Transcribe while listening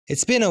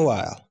It's been a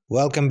while,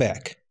 welcome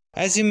back.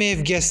 As you may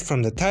have guessed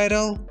from the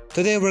title,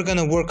 today we're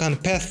gonna work on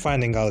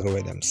pathfinding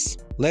algorithms.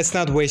 Let's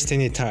not waste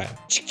any time.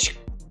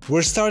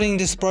 We're starting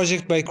this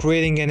project by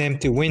creating an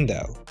empty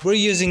window. We're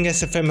using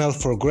SFML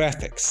for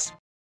graphics.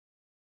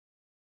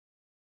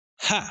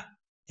 Ha!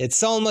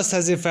 It's almost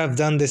as if I've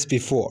done this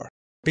before.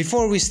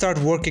 Before we start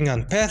working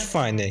on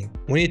pathfinding,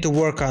 we need to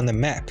work on the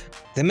map.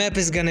 The map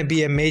is gonna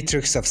be a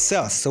matrix of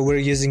cells, so we're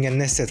using a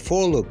nested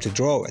for loop to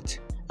draw it.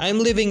 I'm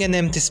leaving an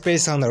empty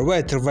space on the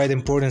right to write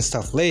important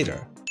stuff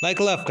later, like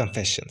love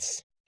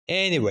confessions.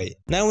 Anyway,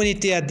 now we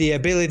need to add the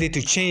ability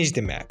to change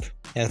the map.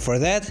 And for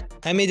that,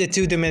 I made a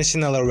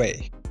two-dimensional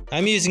array.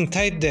 I'm using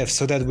typedef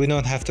so that we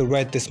don't have to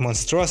write this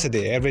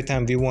monstrosity every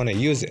time we want to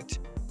use it.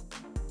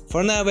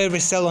 For now, every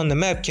cell on the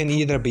map can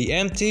either be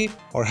empty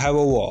or have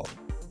a wall.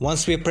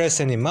 Once we press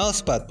any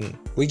mouse button,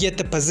 we get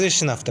the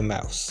position of the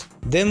mouse.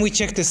 Then we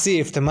check to see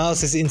if the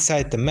mouse is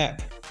inside the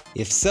map.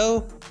 If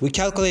so, we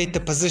calculate the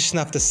position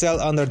of the cell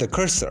under the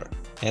cursor.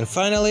 And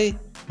finally,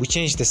 we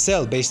change the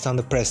cell based on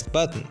the pressed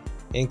button.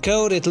 In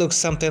code, it looks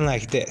something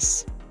like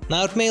this.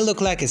 Now it may look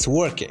like it's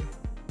working,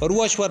 but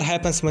watch what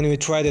happens when we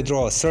try to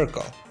draw a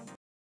circle.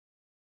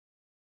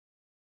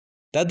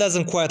 That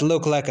doesn't quite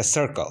look like a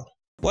circle.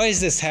 Why is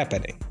this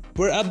happening?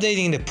 We're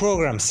updating the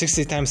program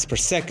 60 times per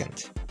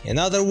second. In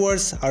other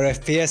words, our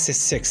FPS is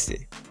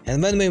 60.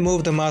 And when we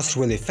move the mouse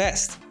really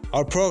fast,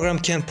 our program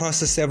can't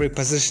process every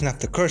position of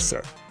the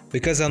cursor.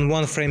 Because on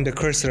one frame the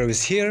cursor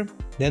is here,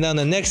 then on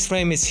the next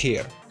frame is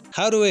here.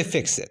 How do we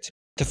fix it?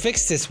 To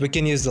fix this, we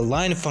can use the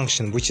line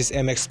function, which is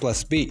mx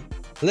plus b.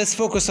 Let's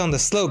focus on the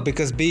slope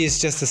because b is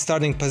just the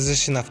starting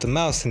position of the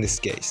mouse in this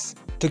case.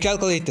 To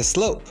calculate the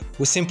slope,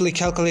 we simply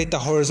calculate the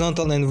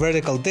horizontal and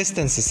vertical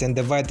distances and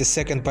divide the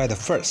second by the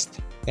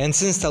first. And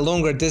since the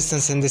longer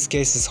distance in this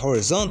case is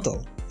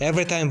horizontal,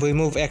 every time we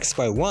move x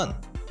by 1,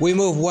 we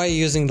move y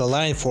using the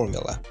line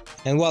formula.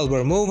 And while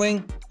we're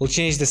moving, we'll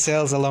change the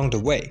cells along the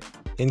way.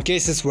 In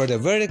cases where the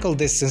vertical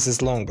distance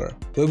is longer,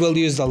 we will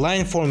use the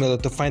line formula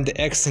to find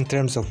the x in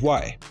terms of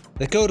y.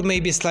 The code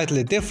may be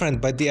slightly different,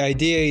 but the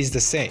idea is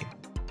the same.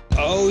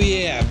 Oh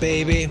yeah,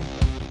 baby!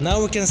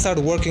 Now we can start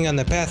working on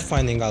the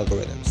pathfinding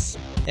algorithms.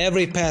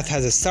 Every path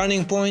has a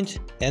starting point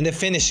and a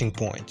finishing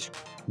point,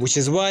 which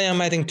is why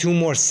I'm adding two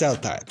more cell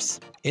types.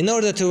 In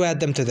order to add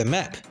them to the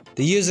map,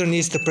 the user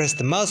needs to press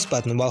the mouse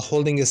button while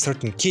holding a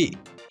certain key.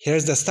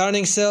 Here's the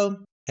starting cell,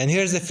 and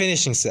here's the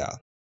finishing cell.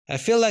 I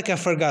feel like I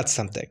forgot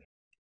something.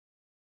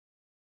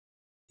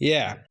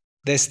 Yeah,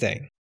 this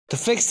thing. To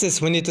fix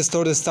this, we need to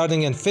store the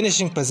starting and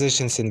finishing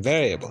positions in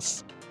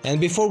variables. And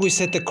before we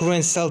set the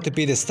current cell to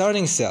be the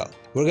starting cell,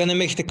 we're gonna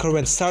make the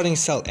current starting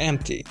cell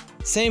empty.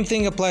 Same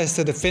thing applies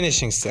to the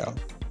finishing cell.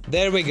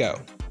 There we go.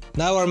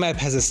 Now our map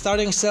has a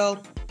starting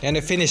cell and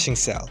a finishing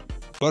cell.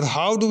 But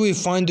how do we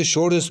find the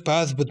shortest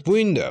path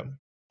between them?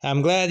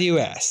 I'm glad you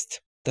asked.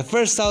 The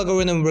first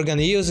algorithm we're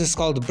gonna use is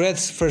called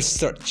breadth first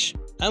search.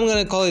 I'm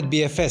gonna call it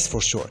BFS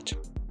for short.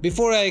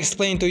 Before I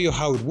explain to you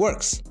how it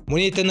works,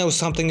 we need to know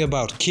something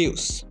about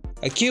queues.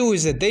 A queue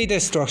is a data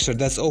structure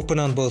that's open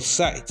on both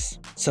sides.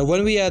 So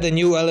when we add a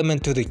new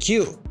element to the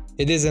queue,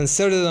 it is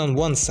inserted on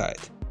one side.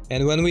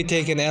 And when we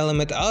take an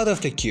element out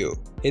of the queue,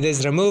 it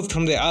is removed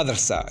from the other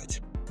side.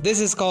 This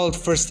is called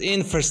first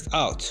in, first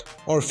out,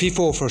 or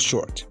FIFO for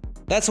short.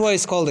 That's why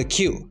it's called a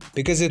queue,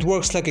 because it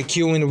works like a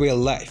queue in real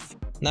life.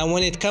 Now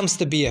when it comes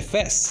to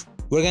BFS,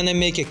 we're gonna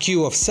make a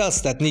queue of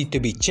cells that need to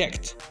be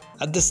checked.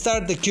 At the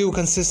start, the queue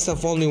consists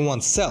of only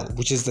one cell,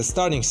 which is the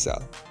starting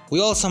cell.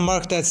 We also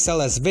mark that cell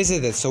as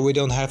visited so we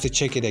don't have to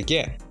check it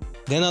again.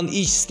 Then on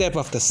each step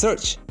of the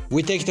search,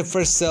 we take the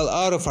first cell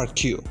out of our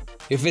queue.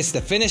 If it's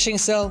the finishing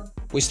cell,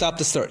 we stop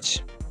the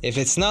search. If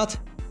it's not,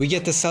 we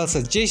get the cells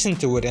adjacent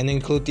to it and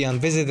include the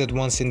unvisited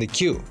ones in the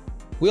queue.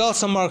 We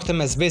also mark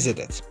them as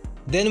visited.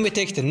 Then we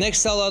take the next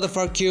cell out of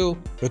our queue,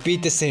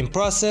 repeat the same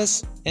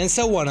process, and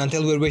so on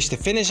until we reach the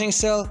finishing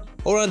cell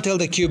or until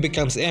the queue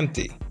becomes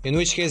empty, in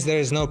which case there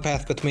is no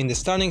path between the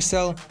starting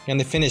cell and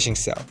the finishing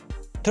cell.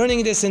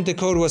 Turning this into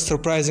code was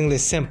surprisingly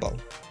simple.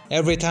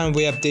 Every time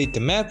we update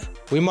the map,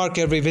 we mark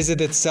every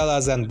visited cell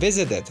as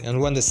unvisited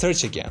and run the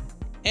search again.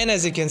 And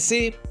as you can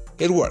see,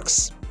 it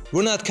works.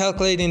 We're not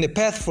calculating the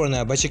path for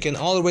now, but you can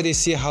already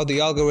see how the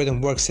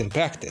algorithm works in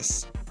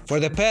practice. For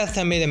the path,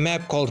 I made a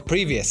map called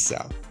previous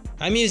cell.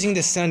 I'm using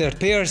the standard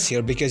pairs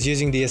here because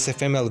using the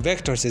SFML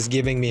vectors is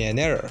giving me an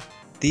error.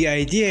 The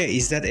idea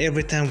is that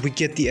every time we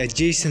get the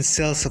adjacent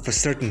cells of a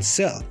certain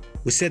cell,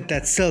 we set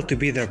that cell to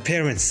be their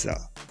parent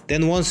cell.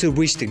 Then once we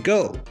reach the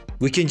goal,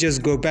 we can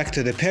just go back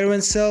to the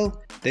parent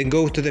cell, then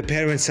go to the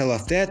parent cell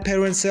of that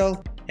parent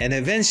cell, and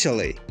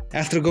eventually,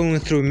 after going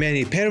through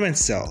many parent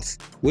cells,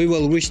 we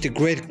will reach the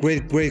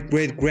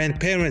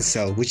great-great-great-great-grandparent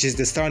cell, which is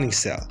the starting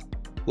cell.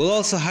 We'll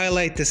also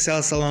highlight the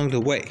cells along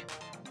the way.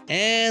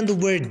 And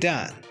we're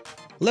done.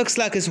 Looks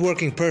like it's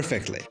working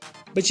perfectly.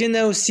 But you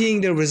know,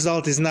 seeing the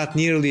result is not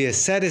nearly as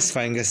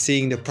satisfying as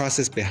seeing the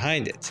process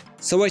behind it.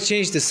 So I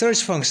changed the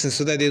search function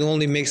so that it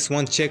only makes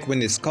one check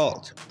when it's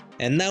called.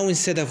 And now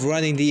instead of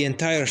running the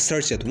entire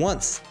search at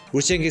once,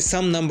 we're checking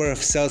some number of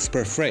cells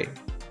per frame.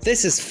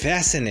 This is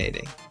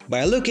fascinating.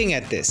 By looking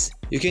at this,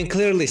 you can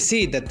clearly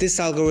see that this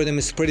algorithm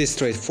is pretty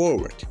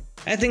straightforward.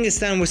 I think it's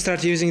time we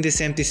start using this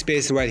empty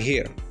space right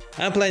here.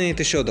 I'm planning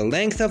to show the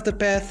length of the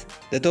path,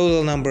 the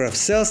total number of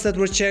cells that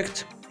were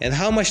checked, and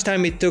how much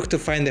time it took to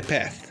find the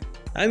path.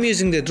 I'm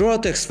using the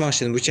drawText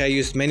function, which I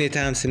used many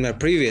times in my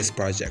previous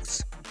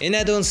projects, and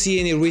I don't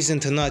see any reason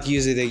to not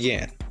use it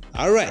again.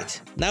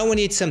 Alright, now we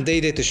need some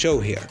data to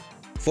show here.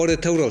 For the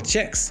total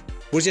checks,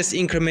 we're just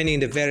incrementing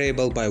the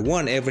variable by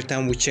 1 every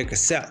time we check a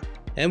cell.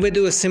 And we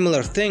do a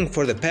similar thing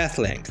for the path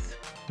length.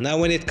 Now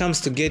when it comes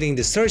to getting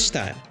the search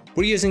time,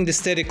 we're using the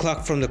static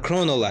clock from the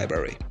chrono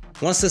library.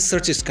 Once the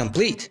search is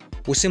complete,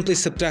 we simply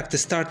subtract the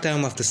start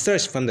time of the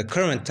search from the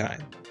current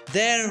time.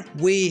 There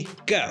we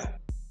go!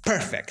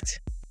 Perfect!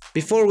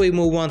 Before we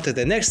move on to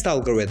the next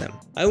algorithm,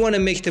 I want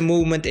to make the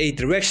movement 8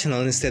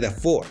 directional instead of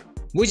 4.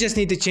 We just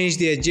need to change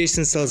the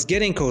adjacent cells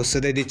getting code so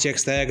that it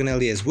checks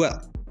diagonally as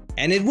well.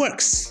 And it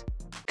works!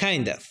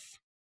 Kind of.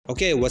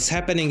 Okay, what's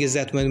happening is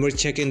that when we're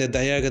checking the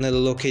diagonally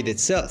located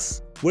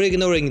cells, we're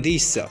ignoring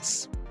these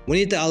cells. We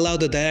need to allow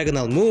the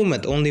diagonal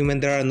movement only when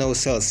there are no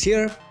cells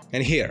here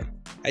and here.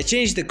 I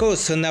changed the code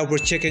so now we're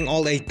checking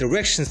all 8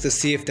 directions to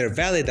see if they're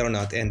valid or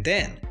not, and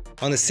then,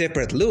 on a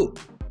separate loop,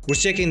 we're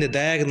checking the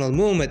diagonal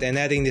movement and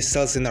adding the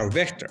cells in our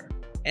vector.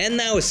 And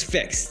now it's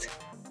fixed.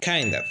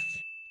 Kind of.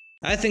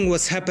 I think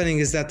what's happening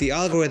is that the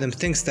algorithm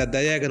thinks that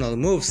diagonal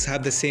moves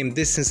have the same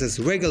distance as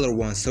regular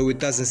ones, so it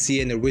doesn't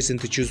see any reason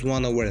to choose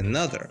one over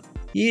another.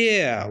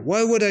 Yeah,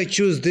 why would I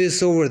choose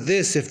this over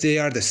this if they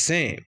are the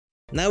same?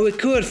 Now we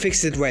could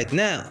fix it right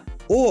now,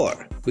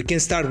 or we can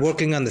start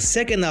working on the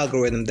second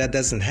algorithm that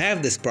doesn't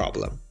have this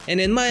problem. And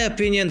in my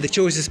opinion, the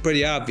choice is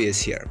pretty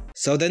obvious here.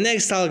 So the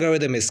next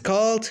algorithm is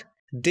called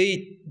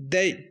wait,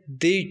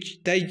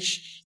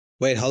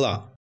 hold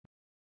on.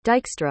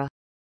 Dijkstra.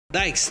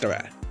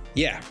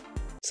 Yeah.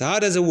 So how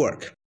does it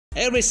work?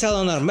 Every cell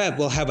on our map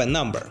will have a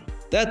number.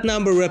 That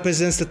number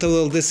represents the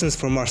total distance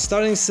from our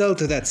starting cell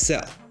to that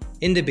cell.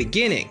 In the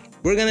beginning,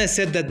 we're gonna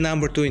set that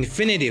number to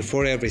infinity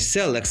for every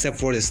cell except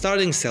for the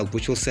starting cell,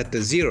 which will set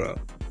to 0,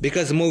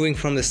 because moving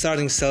from the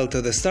starting cell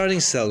to the starting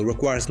cell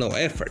requires no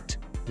effort.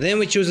 Then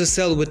we choose a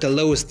cell with the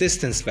lowest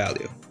distance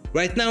value.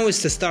 Right now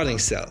it's the starting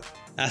cell.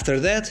 After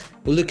that,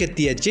 we look at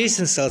the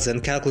adjacent cells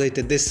and calculate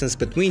the distance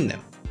between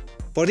them.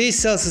 For these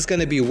cells it's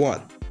gonna be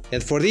 1.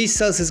 And for these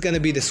cells it's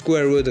gonna be the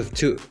square root of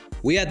 2.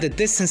 We add the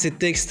distance it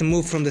takes to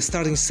move from the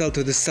starting cell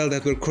to the cell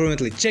that we're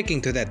currently checking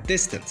to that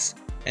distance.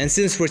 And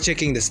since we're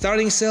checking the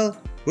starting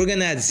cell, we're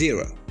gonna add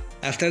 0.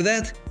 After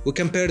that, we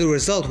compare the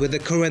result with the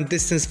current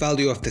distance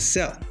value of the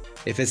cell.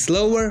 If it's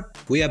lower,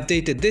 we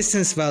update the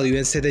distance value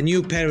and set a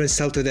new parent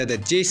cell to that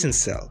adjacent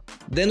cell.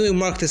 Then we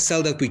mark the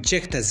cell that we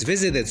checked as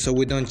visited so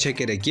we don't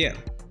check it again.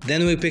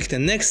 Then we pick the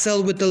next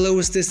cell with the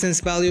lowest distance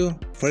value,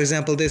 for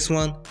example this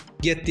one,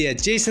 get the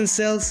adjacent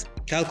cells,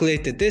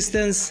 calculate the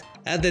distance,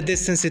 add the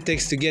distance it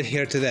takes to get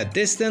here to that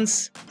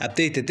distance,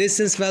 update the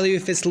distance value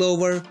if it's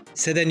lower,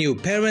 set a new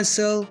parent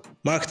cell,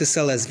 mark the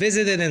cell as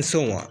visited, and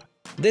so on.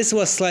 This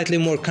was slightly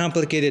more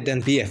complicated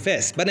than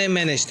BFS, but I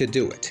managed to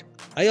do it.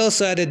 I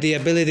also added the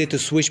ability to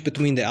switch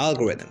between the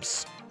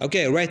algorithms.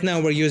 Okay, right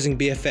now we're using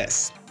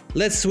BFS.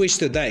 Let's switch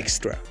to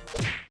Dijkstra.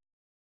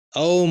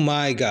 Oh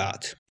my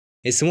god.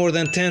 It's more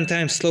than 10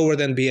 times slower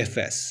than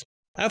BFS.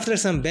 After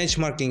some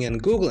benchmarking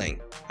and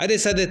googling, I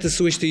decided to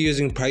switch to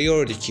using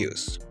priority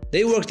queues.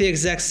 They work the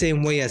exact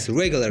same way as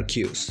regular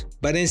queues,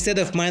 but instead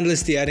of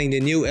mindlessly adding the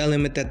new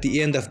element at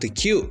the end of the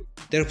queue,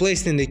 they're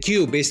placed in the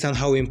queue based on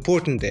how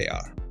important they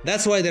are.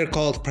 That's why they're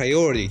called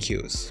priority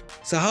queues.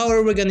 So how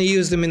are we gonna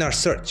use them in our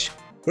search?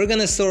 We're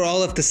gonna store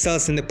all of the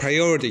cells in the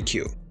priority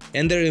queue,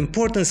 and their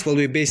importance will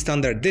be based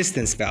on their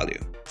distance value.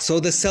 So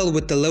the cell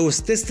with the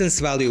lowest distance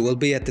value will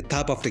be at the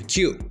top of the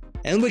queue.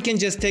 And we can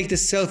just take the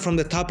cell from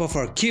the top of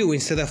our queue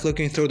instead of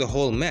looking through the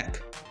whole map.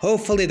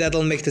 Hopefully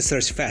that'll make the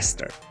search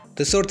faster.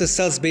 To sort the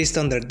cells based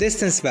on their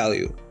distance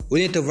value,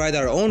 we need to write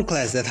our own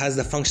class that has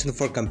the function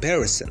for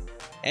comparison.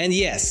 And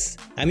yes,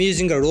 I'm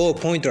using a row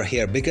pointer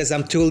here because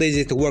I'm too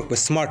lazy to work with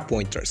smart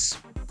pointers.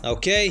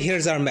 Okay,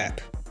 here's our map.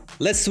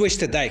 Let's switch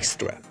to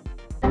Dijkstra.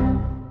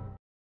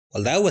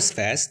 Well, that was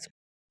fast.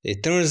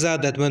 It turns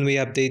out that when we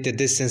update the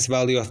distance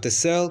value of the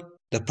cell,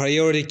 the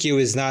priority queue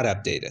is not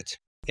updated.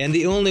 And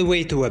the only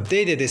way to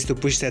update it is to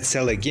push that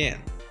cell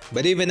again.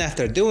 But even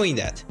after doing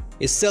that,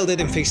 it still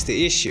didn't fix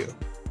the issue.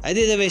 I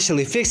did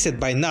eventually fix it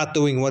by not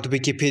doing what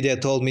Wikipedia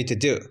told me to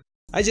do.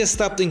 I just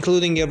stopped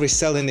including every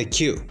cell in the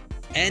queue.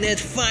 And it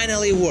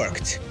finally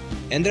worked!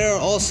 And there are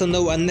also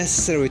no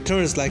unnecessary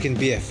returns like in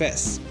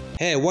BFS.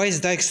 Hey, why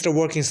is Dijkstra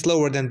working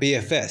slower than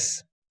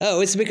BFS? Oh,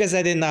 it's because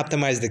I didn't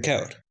optimize the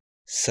code.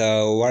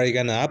 So, are you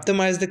gonna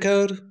optimize the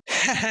code?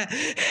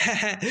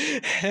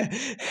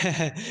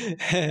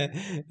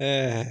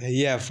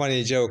 Yeah,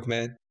 funny joke,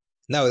 man.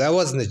 No, that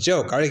wasn't a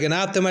joke. Are you gonna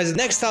optimize it?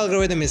 Next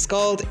algorithm is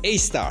called A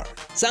star.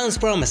 Sounds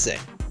promising,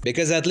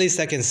 because at least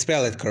I can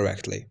spell it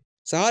correctly.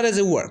 So how does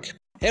it work?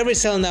 Every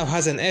cell now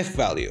has an F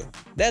value.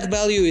 That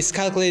value is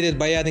calculated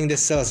by adding the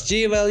cell's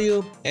G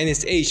value and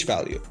its H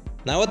value.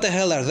 Now what the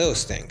hell are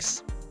those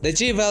things? The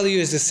g value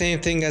is the same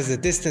thing as the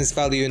distance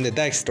value in the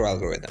Dijkstra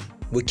algorithm.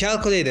 We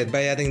calculate it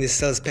by adding the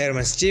cell's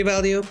parent's g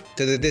value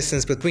to the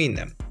distance between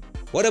them.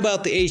 What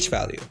about the h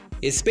value?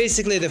 It's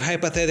basically the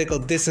hypothetical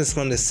distance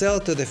from the cell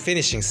to the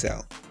finishing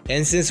cell.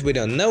 And since we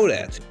don't know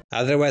that,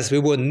 otherwise we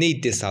wouldn't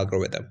need this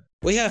algorithm,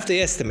 we have to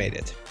estimate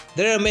it.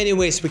 There are many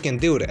ways we can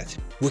do that.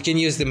 We can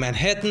use the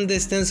Manhattan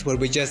distance, where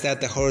we just add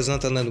the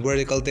horizontal and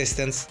vertical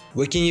distance.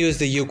 We can use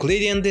the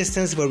Euclidean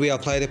distance, where we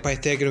apply the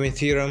Pythagorean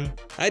theorem.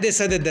 I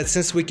decided that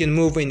since we can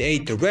move in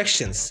 8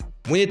 directions,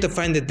 we need to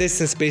find the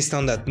distance based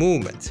on that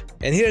movement.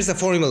 And here's the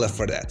formula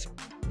for that.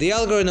 The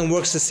algorithm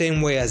works the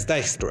same way as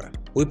Dijkstra.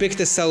 We pick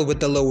the cell with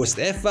the lowest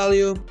f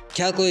value,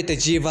 calculate the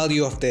g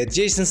value of the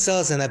adjacent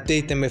cells and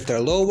update them if they're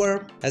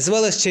lower, as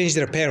well as change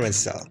their parent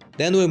cell.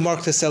 Then we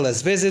mark the cell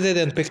as visited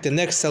and pick the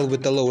next cell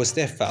with the lowest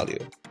f value.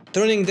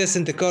 Turning this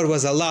into code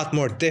was a lot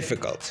more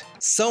difficult,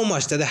 so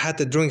much that I had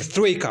to drink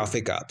 3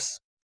 coffee cups.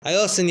 I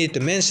also need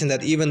to mention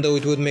that even though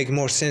it would make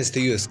more sense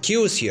to use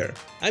queues here,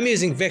 I'm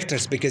using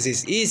vectors because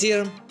it's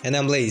easier and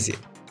I'm lazy.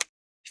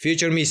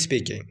 Future me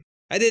speaking.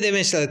 I did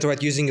eventually try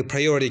using a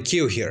priority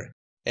queue here,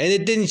 and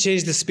it didn't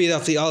change the speed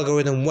of the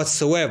algorithm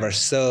whatsoever,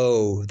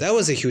 so that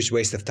was a huge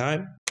waste of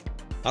time.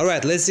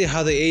 Alright, let's see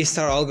how the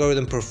A-star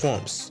algorithm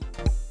performs.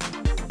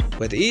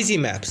 With easy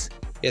maps,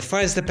 it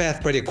finds the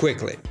path pretty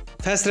quickly,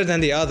 faster than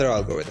the other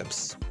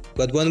algorithms.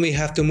 But when we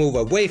have to move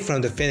away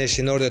from the finish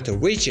in order to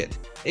reach it,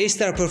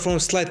 A-star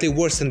performs slightly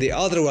worse than the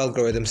other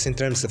algorithms in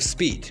terms of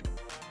speed.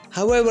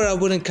 However, I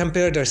wouldn't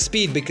compare their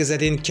speed because I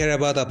didn't care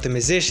about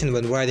optimization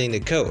when writing the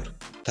code.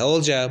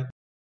 Told ya.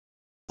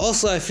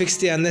 Also, I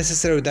fixed the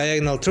unnecessary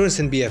diagonal turns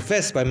in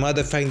BFS by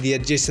modifying the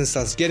adjacent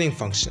cells getting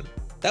function.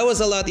 That was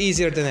a lot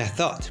easier than I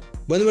thought.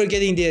 When we're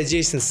getting the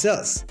adjacent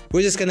cells,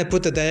 we're just gonna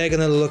put the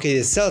diagonally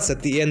located cells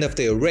at the end of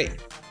the array.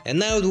 And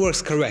now it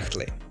works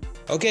correctly.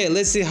 Okay,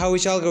 let's see how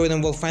each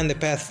algorithm will find the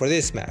path for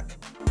this map.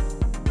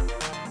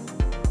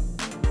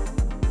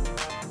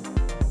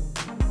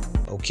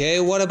 Okay,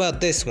 what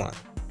about this one?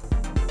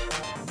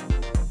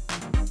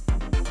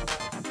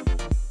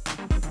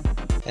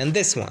 And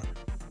this one.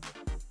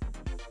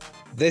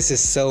 This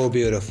is so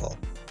beautiful.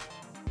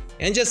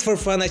 And just for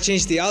fun, I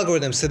changed the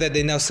algorithm so that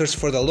they now search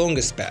for the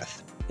longest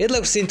path. It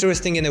looks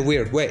interesting in a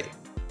weird way.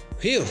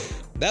 Phew,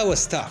 that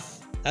was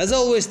tough. As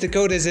always, the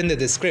code is in the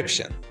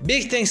description.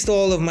 Big thanks to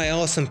all of my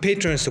awesome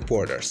Patreon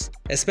supporters,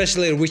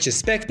 especially Richie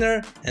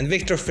Speckner and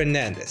Victor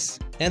Fernandez.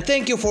 And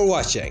thank you for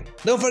watching.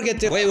 Don't forget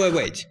to—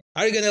 Wait.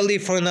 Are you gonna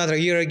leave for another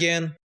year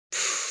again?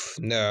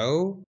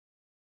 No.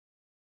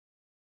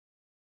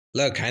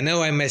 Look, I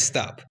know I messed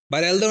up,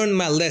 but I learned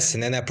my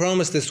lesson and I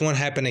promise this won't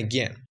happen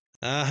again.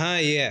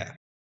 Yeah.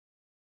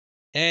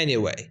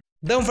 Anyway,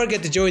 don't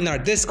forget to join our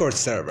Discord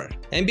server,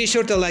 and be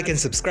sure to like and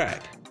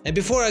subscribe. And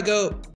before I go,